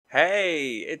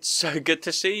Hey, it's so good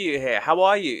to see you here. How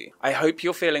are you? I hope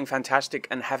you're feeling fantastic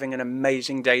and having an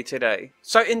amazing day today.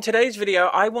 So in today's video,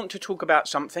 I want to talk about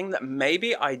something that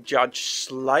maybe I judged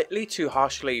slightly too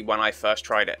harshly when I first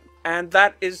tried it. And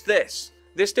that is this.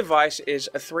 This device is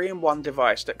a 3-in-1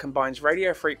 device that combines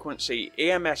radio frequency,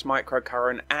 EMS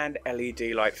microcurrent, and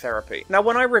LED light therapy. Now,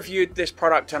 when I reviewed this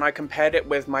product and I compared it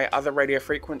with my other radio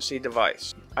frequency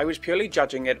device, I was purely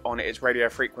judging it on its radio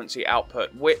frequency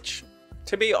output, which,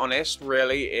 to be honest,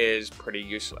 really is pretty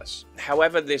useless.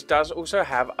 However, this does also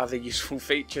have other useful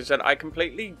features that I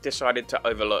completely decided to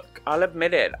overlook. I'll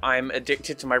admit it, I'm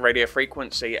addicted to my radio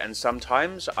frequency and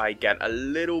sometimes I get a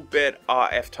little bit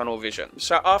RF tunnel vision.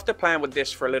 So after playing with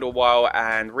this for a little while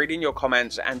and reading your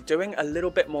comments and doing a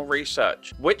little bit more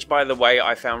research, which by the way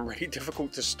I found really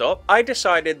difficult to stop, I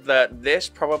decided that this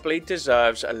probably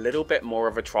deserves a little bit more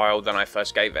of a trial than I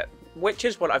first gave it, which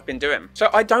is what I've been doing. So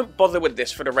I don't bother with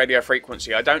this for the radio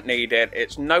frequency. I don't need it.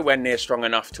 It's nowhere near strong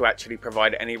enough to actually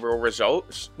provide any real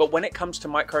results. But when it comes to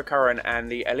microcurrent and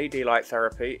the LED light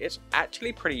therapy, it's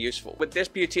actually pretty useful. With this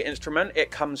beauty instrument,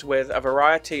 it comes with a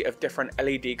variety of different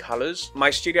LED colors. My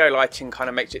studio lighting kind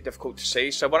of makes it difficult to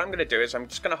see. So what I'm going to do is I'm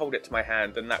just going to hold it to my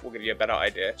hand and that will give you a better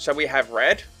idea. So we have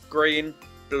red, green,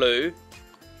 blue,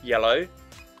 yellow,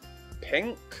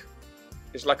 pink.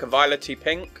 It's like a violety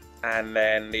pink. And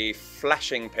then the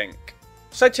flashing pink.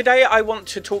 So today I want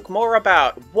to talk more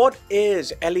about what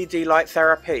is LED light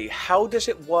therapy, how does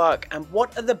it work, and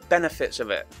what are the benefits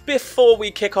of it. Before we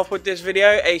kick off with this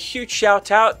video, a huge shout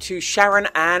out to Sharon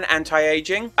Ann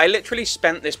Anti-Aging. I literally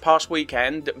spent this past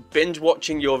weekend binge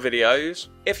watching your videos.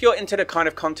 If you're into the kind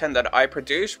of content that I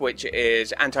produce, which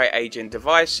is anti-aging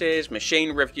devices,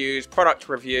 machine reviews, product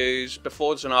reviews,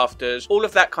 befores and afters, all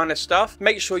of that kind of stuff,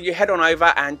 make sure you head on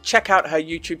over and check out her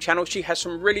YouTube channel. She has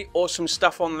some really awesome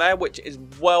stuff on there, which is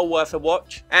well worth a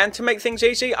watch. And to make things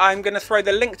easy, I'm going to throw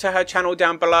the link to her channel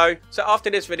down below. So after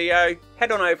this video,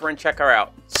 head on over and check her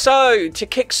out. So to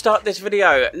kickstart this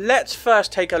video, let's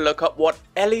first take a look at what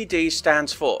LED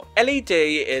stands for. LED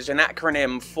is an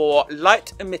acronym for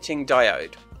Light Emitting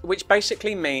Diode, which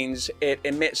basically means it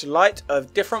emits light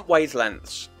of different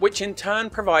wavelengths, which in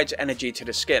turn provides energy to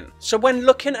the skin. So when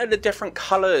looking at the different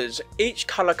colors, each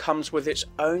color comes with its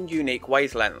own unique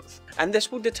wavelength, and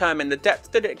this will determine the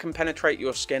depth that it can penetrate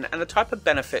your skin and the type of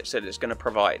benefits that it's going to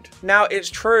provide. Now, it's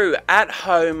true, at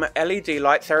home, LED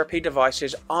light therapy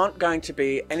devices aren't going to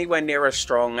be anywhere near as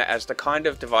strong as the kind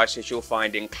of devices you'll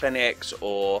find in clinics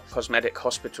or cosmetic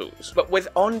hospitals. But with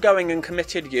ongoing and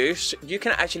committed use, you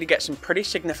can actually get some pretty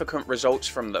significant results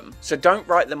from them. So don't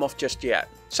write them off just yet.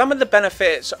 Some of the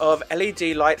benefits of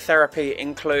LED light therapy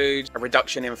include a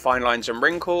reduction in fine lines and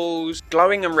wrinkles,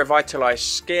 glowing and revitalized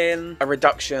skin, a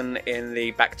reduction in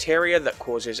the bacteria that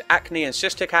causes acne and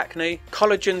cystic acne,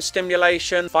 collagen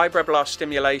stimulation, fibroblast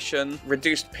stimulation,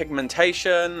 reduced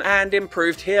pigmentation, and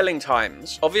improved healing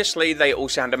times. Obviously, they all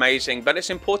sound amazing, but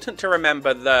it's important to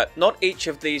remember that not each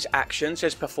of these actions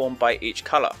is performed by each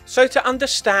color. So to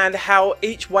understand how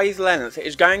each wavelength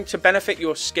is going to benefit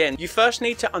your skin, you first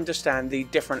need to understand the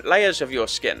different layers of your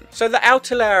skin. So the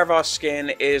outer layer of our skin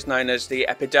is known as the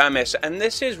epidermis, and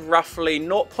this is roughly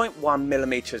 0.1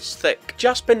 millimeters thick.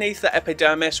 Just beneath the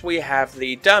epidermis we have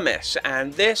the dermis,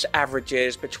 and this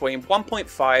averages between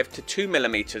 1.5 to 2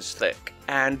 millimeters thick.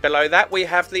 And below that we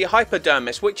have the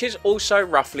hypodermis, which is also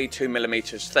roughly 2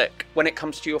 millimeters thick. When it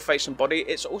comes to your face and body,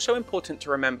 it's also important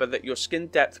to remember that your skin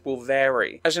depth will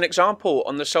vary. As an example,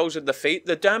 on the soles of the feet,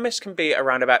 the dermis can be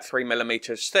around about 3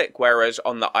 millimeters thick, whereas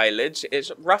on the eyelids,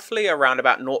 it's roughly around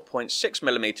about 0.6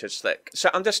 millimeters thick. So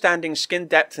understanding skin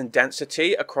depth and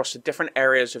density across the different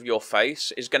areas of your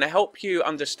face is going to help you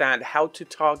understand how to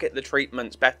target the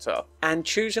treatments better and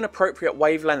choose an appropriate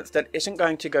wavelength that isn't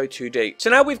going to go too deep. So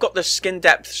now we've got the skin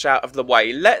depths out of the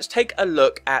way, let's take a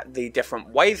look at the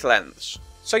different wavelengths.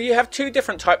 So you have two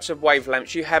different types of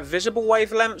wavelengths. You have visible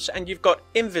wavelengths and you've got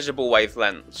invisible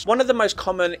wavelengths. One of the most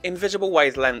common invisible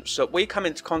wavelengths that we come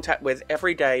into contact with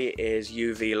every day is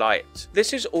UV light.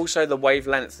 This is also the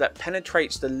wavelength that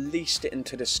penetrates the least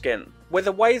into the skin. With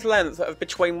a wavelength of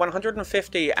between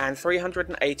 150 and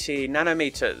 380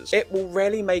 nanometers, it will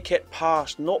rarely make it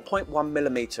past 0.1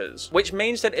 millimeters, which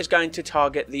means that it's going to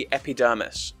target the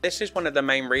epidermis. This is one of the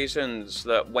main reasons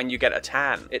that when you get a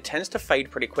tan, it tends to fade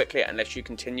pretty quickly unless you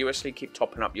continuously keep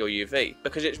topping up your UV,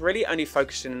 because it's really only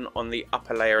focusing on the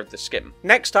upper layer of the skin.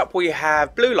 Next up we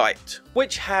have blue light,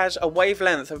 which has a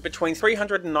wavelength of between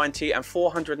 390 and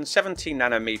 470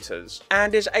 nanometers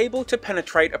and is able to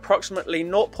penetrate approximately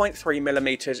 0.3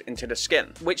 millimeters into the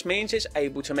skin, which means it's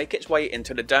able to make its way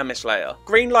into the dermis layer.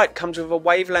 Green light comes with a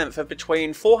wavelength of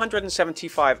between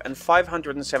 475 and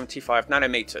 575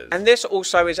 nanometers, and this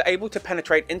also is able to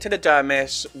penetrate into the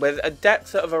dermis with a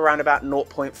depth of around about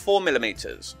 0.4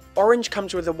 millimeters. Orange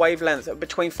comes with a wavelength of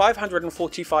between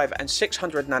 545 and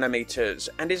 600 nanometers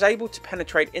and is able to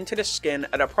penetrate into the skin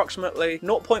at approximately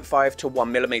 0.5 to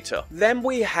 1 millimeter. Then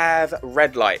we have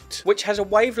red light, which has a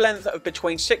wavelength of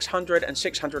between 600 and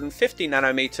 650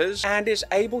 nanometers and is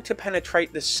able to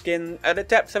penetrate the skin at a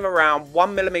depth of around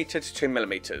 1 millimeter to 2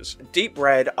 millimeters. Deep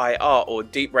red IR, or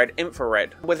deep red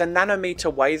infrared, with a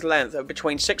nanometer wavelength of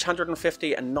between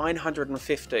 650 and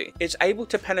 950, is able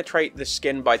to penetrate the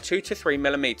skin by 2 to 3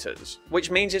 millimeters,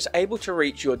 which means it's able to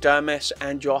reach your dermis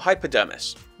and your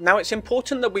hypodermis. Now, it's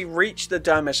important that we reach the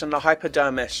dermis and the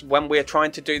hypodermis when we're trying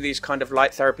to do these kind of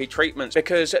light therapy treatments,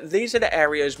 because these are the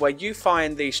areas where you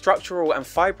find the structural and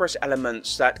fibrous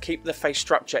elements that keep the face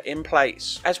structure in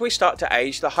place. As we start to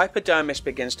age, the hypodermis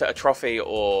begins to atrophy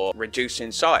or reduce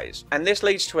in size, and this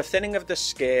leads to a thinning of the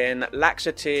skin,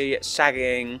 laxity,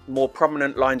 sagging, more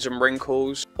prominent lines and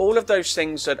wrinkles, all of those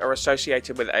things that are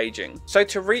associated with aging. So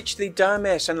to reach the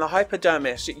dermis and the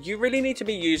hypodermis, you really need to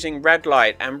be using red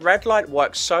light, and red light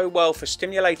works so well for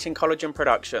stimulating collagen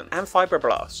production and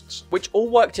fibroblasts, which all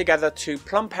work together to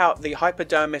plump out the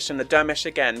hypodermis and the dermis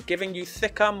again, giving you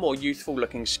thicker, more youthful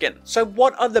looking skin. So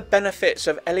what are the benefits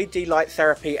of LED light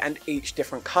therapy and each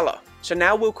different color? So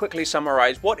now we'll quickly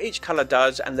summarize what each color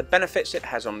does and the benefits it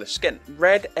has on the skin.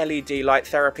 Red LED light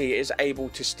therapy is able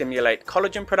to stimulate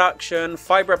collagen production,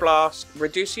 fibroblasts,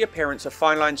 reduce the appearance of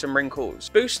fine lines and wrinkles,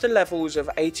 boost the levels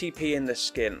of ATP in the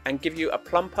skin, and give you a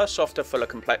plumper, softer, fuller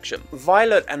complexion.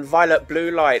 Violet and violet blue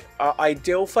light are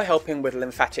ideal for helping with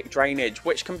lymphatic drainage,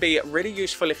 which can be really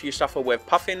useful if you suffer with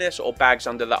puffiness or bags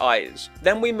under the eyes.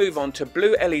 Then we move on to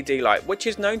blue LED light, which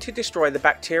is known to destroy the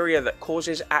bacteria that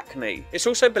causes acne. It's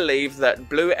also believed that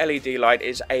blue LED light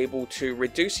is able to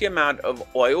reduce the amount of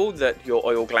oil that your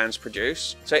oil glands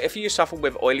produce. So if you suffer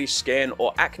with oily skin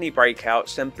or acne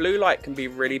breakouts, then blue light can be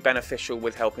really beneficial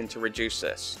with helping to reduce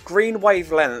this. Green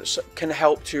wavelengths can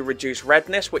help to reduce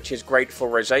redness, which is great for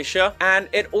rosacea, and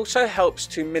it also helps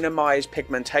to minimize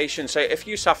pigmentation. So if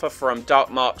you suffer from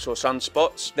dark marks or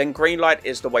sunspots, then green light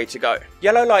is the way to go.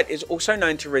 Yellow light is also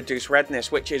known to reduce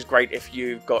redness, which is great if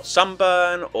you've got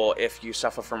sunburn or if you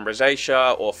suffer from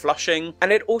rosacea or flushing,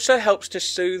 and it also helps to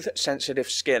soothe sensitive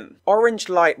skin. Orange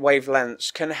light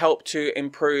wavelengths can help to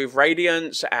improve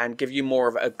radiance and give you more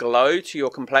of a glow to your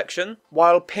complexion,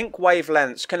 while pink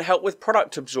wavelengths can help with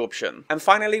product absorption. And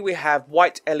finally, we have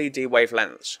white LED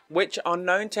wavelengths, which are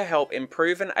known to help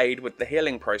improve and aid with the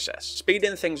healing process,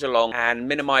 speeding things along and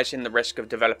minimizing the risk of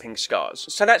developing scars.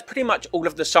 So that's pretty much all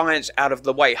of the science out of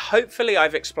the way. Hopefully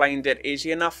I've explained it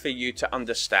easy enough for you to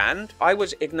understand. I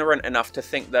was ignorant enough to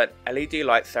think that LED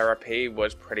light therapy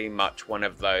was pretty much one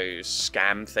of those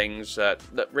scam things that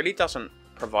really doesn't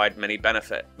provide many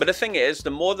benefit. But the thing is,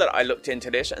 the more that I looked into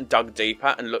this and dug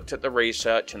deeper and looked at the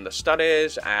research and the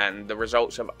studies and the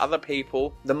results of other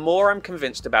people, the more I'm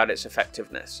convinced about its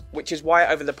effectiveness, which is why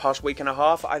over the past week and a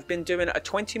half I've been doing a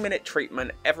 20-minute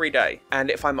treatment every day. And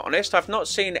if I'm honest, I've not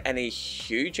seen any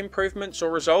huge improvements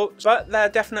or results, but they're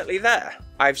definitely there.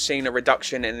 I've seen a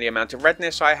reduction in the amount of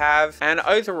redness I have, and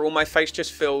overall my face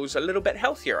just feels a little bit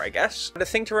healthier, I guess. The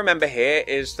thing to remember here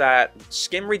is that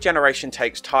skin regeneration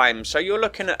takes time, so you're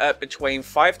looking at between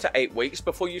 5 to 8 weeks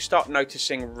before you start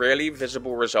noticing really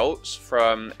visible results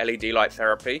from LED light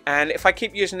therapy. And if I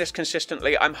keep using this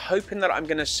consistently, I'm hoping that I'm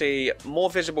going to see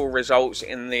more visible results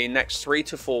in the next 3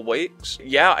 to 4 weeks.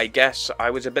 Yeah, I guess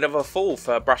I was a bit of a fool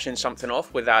for brushing something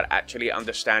off without actually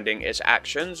understanding its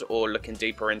actions or looking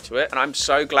deeper into it, and I'm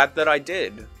so glad that I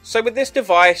did. So with this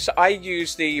device, I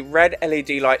use the red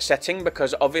LED light setting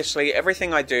because obviously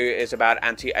everything I do is about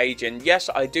anti-aging. Yes,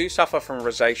 I do suffer from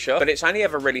rosacea, but it's only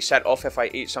ever really set off if I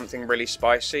eat something really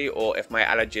spicy or if my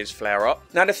allergies flare up.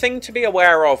 Now, the thing to be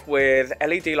aware of with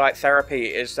LED light therapy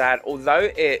is that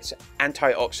although it's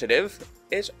antioxidant,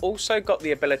 it's also got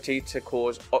the ability to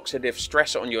cause oxidative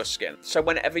stress on your skin. So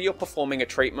whenever you're performing a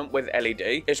treatment with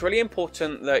LED, it's really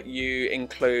important that you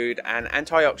include an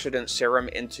antioxidant serum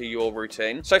into your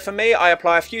routine. So for me, I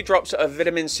apply a few drops of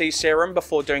vitamin C serum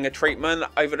before doing a treatment.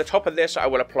 Over the top of this, I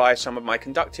will apply some of my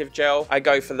conductive gel. I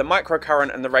go for the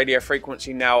microcurrent and the radio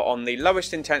frequency now on the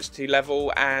lowest intensity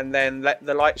level, and then let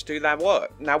the lights do their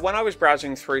work. Now, when I was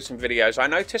browsing through some videos, I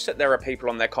noticed that there are people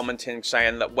on there commenting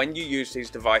saying that when you use these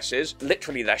devices, literally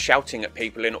literally they're shouting at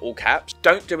people in all caps.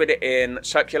 Don't do it in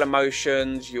circular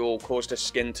motions, you'll cause the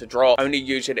skin to drop. Only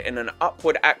use it in an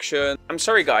upward action. I'm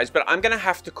sorry guys, but I'm gonna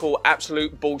have to call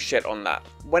absolute bullshit on that.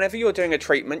 Whenever you're doing a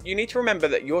treatment, you need to remember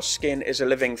that your skin is a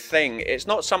living thing. It's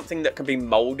not something that can be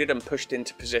molded and pushed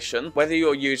into position. Whether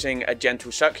you're using a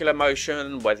gentle circular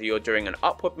motion, whether you're doing an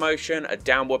upward motion, a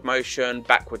downward motion,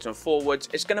 backwards and forwards,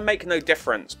 it's going to make no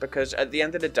difference, because at the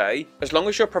end of the day, as long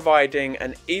as you're providing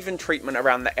an even treatment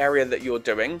around the area that you're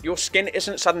doing, your skin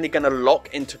isn't suddenly going to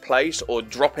lock into place or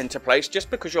drop into place just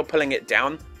because you're pulling it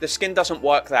down. The skin doesn't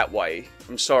work that way.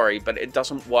 I'm sorry, but it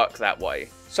doesn't work that way.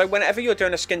 So whenever you're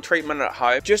doing a skin treatment at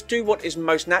home, just do what is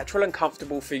most natural and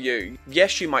comfortable for you.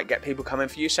 Yes, you might get people coming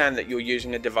for you saying that you're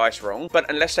using a device wrong, but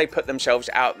unless they put themselves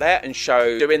out there and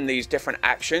show doing these different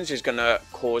actions is going to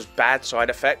cause bad side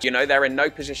effects, you know, they're in no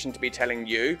position to be telling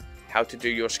you how to do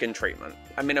your skin treatment.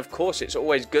 I mean, of course, it's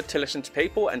always good to listen to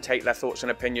people and take their thoughts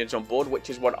and opinions on board, which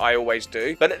is what I always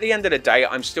do. But at the end of the day,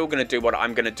 I'm still going to do what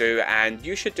I'm going to do, and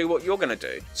you should do what you're going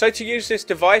to do. So to use this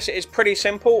device, it is pretty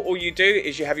simple. All you do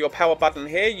is you have your power button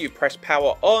here, you press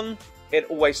power on. It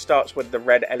always starts with the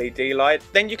red LED light.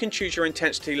 Then you can choose your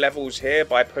intensity levels here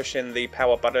by pushing the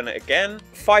power button again.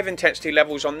 5 intensity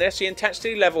levels on this. The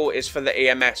intensity level is for the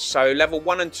EMS. So level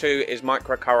 1 and 2 is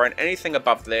microcurrent. Anything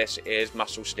above this is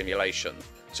muscle stimulation.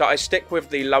 So I stick with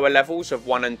the lower levels of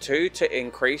 1 and 2 to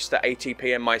increase the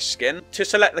ATP in my skin. To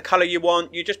select the color you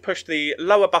want, you just push the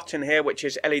lower button here, which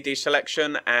is LED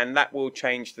selection, and that will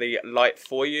change the light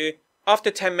for you.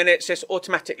 After 10 minutes, this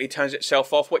automatically turns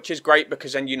itself off, which is great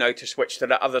because then you know to switch to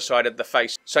the other side of the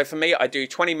face. So for me, I do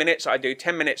 20 minutes, I do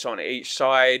 10 minutes on each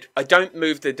side. I don't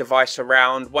move the device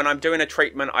around. When I'm doing a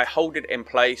treatment, I hold it in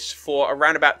place for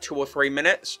around about 2 or 3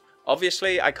 minutes.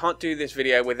 Obviously, I can't do this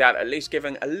video without at least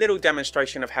giving a little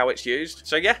demonstration of how it's used.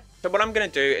 So yeah, so what I'm going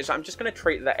to do is I'm just going to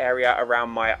treat the area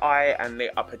around my eye and the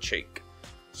upper cheek.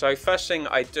 So first thing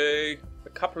I do, a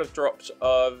couple of drops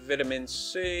of vitamin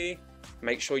C.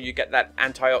 Make sure you get that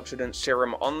antioxidant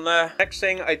serum on there. Next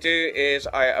thing I do is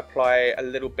I apply a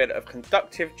little bit of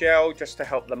conductive gel just to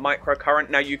help the microcurrent.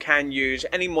 Now you can use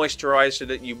any moisturizer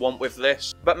that you want with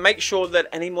this, but make sure that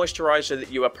any moisturizer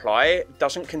that you apply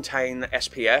doesn't contain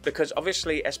SPF, because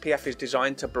obviously SPF is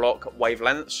designed to block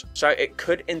wavelengths, so it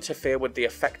could interfere with the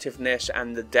effectiveness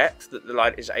and the depth that the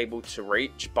light is able to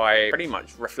reach by pretty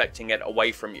much reflecting it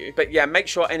away from you. But yeah, make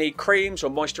sure any creams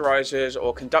or moisturizers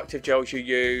or conductive gels you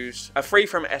use are free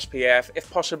from SPF.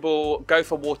 If possible, go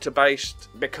for water-based,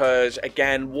 because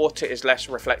again, water is less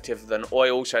reflective than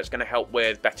oil, so it's going to help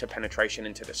with better penetration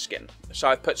into the skin. So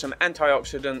I've put some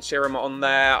antioxidant serum on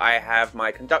there. I have my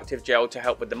conductive gel to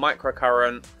help with the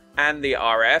microcurrent and the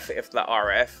RF, if the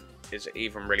RF is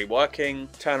even really working.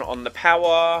 Turn on the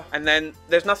power, and then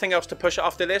there's nothing else to push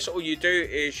after this. All you do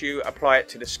is you apply it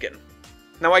to the skin.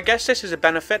 Now I guess this is a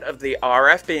benefit of the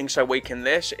RF being so weak in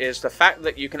this, is the fact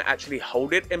that you can actually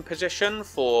hold it in position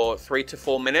for 3 to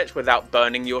 4 minutes without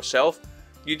burning yourself.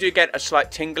 You do get a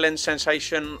slight tingling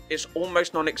sensation. It's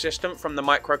almost non-existent from the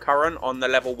microcurrent on the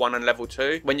level 1 and level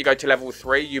 2. When you go to level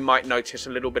 3, you might notice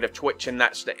a little bit of twitching.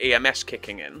 That's the EMS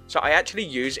kicking in. So I actually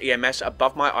use EMS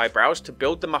above my eyebrows to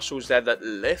build the muscles there that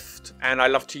lift, and I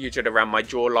love to use it around my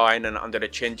jawline and under the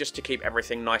chin just to keep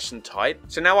everything nice and tight.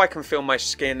 So now I can feel my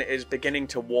skin is beginning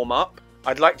to warm up.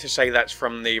 I'd like to say that's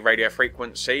from the radio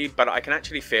frequency, but I can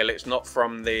actually feel it's not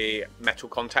from the metal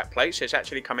contact plates. It's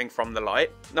actually coming from the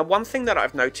light. Now, one thing that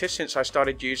I've noticed since I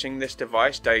started using this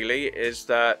device daily is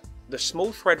that the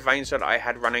small thread veins that I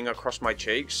had running across my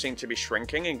cheeks seem to be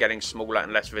shrinking and getting smaller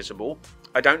and less visible.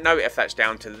 I don't know if that's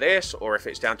down to this, or if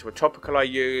it's down to a topical I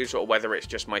use, or whether it's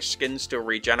just my skin still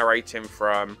regenerating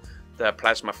from the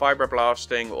plasma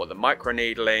fibroblasting or the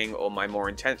microneedling or my more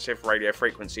intensive radio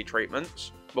frequency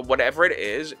treatments. But whatever it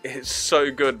is, it's so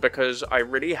good, because I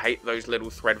really hate those little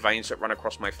thread veins that run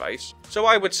across my face. So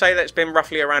I would say that's been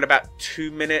roughly around about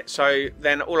 2 minutes. So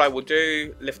then all I will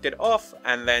do, lift it off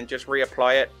and then just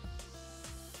reapply it.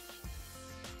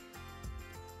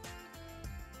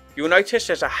 You'll notice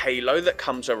there's a halo that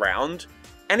comes around.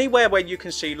 Anywhere where you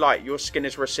can see light, your skin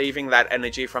is receiving that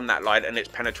energy from that light and it's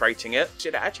penetrating it.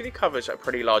 It actually covers a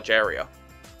pretty large area.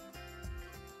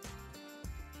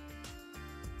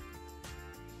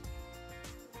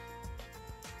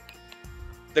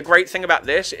 The great thing about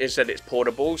this is that it's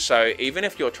portable, so even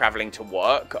if you're traveling to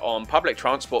work on public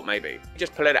transport maybe,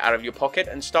 just pull it out of your pocket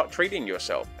and start treating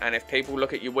yourself. And if people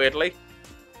look at you weirdly,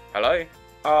 hello?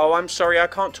 Oh, I'm sorry, I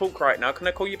can't talk right now. Can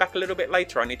I call you back a little bit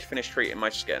later? I need to finish treating my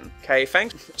skin. Okay,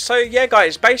 thanks. So yeah,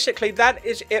 guys, basically that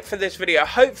is it for this video.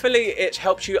 Hopefully it's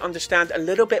helped you understand a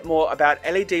little bit more about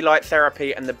LED light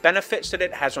therapy and the benefits that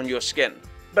it has on your skin.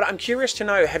 But I'm curious to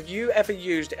know, have you ever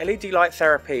used LED light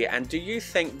therapy, and do you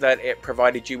think that it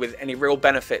provided you with any real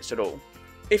benefits at all?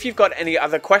 If you've got any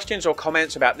other questions or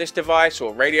comments about this device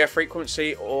or radio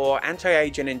frequency or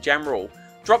anti-aging in general,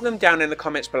 drop them down in the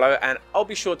comments below and I'll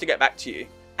be sure to get back to you.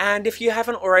 And if you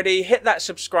haven't already, hit that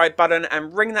subscribe button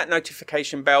and ring that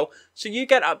notification bell so you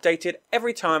get updated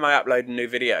every time I upload a new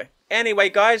video. Anyway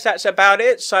guys, that's about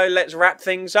it, so let's wrap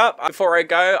things up. Before I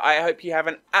go, I hope you have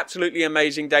an absolutely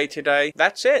amazing day today.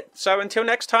 That's it. So until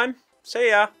next time, see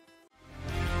ya.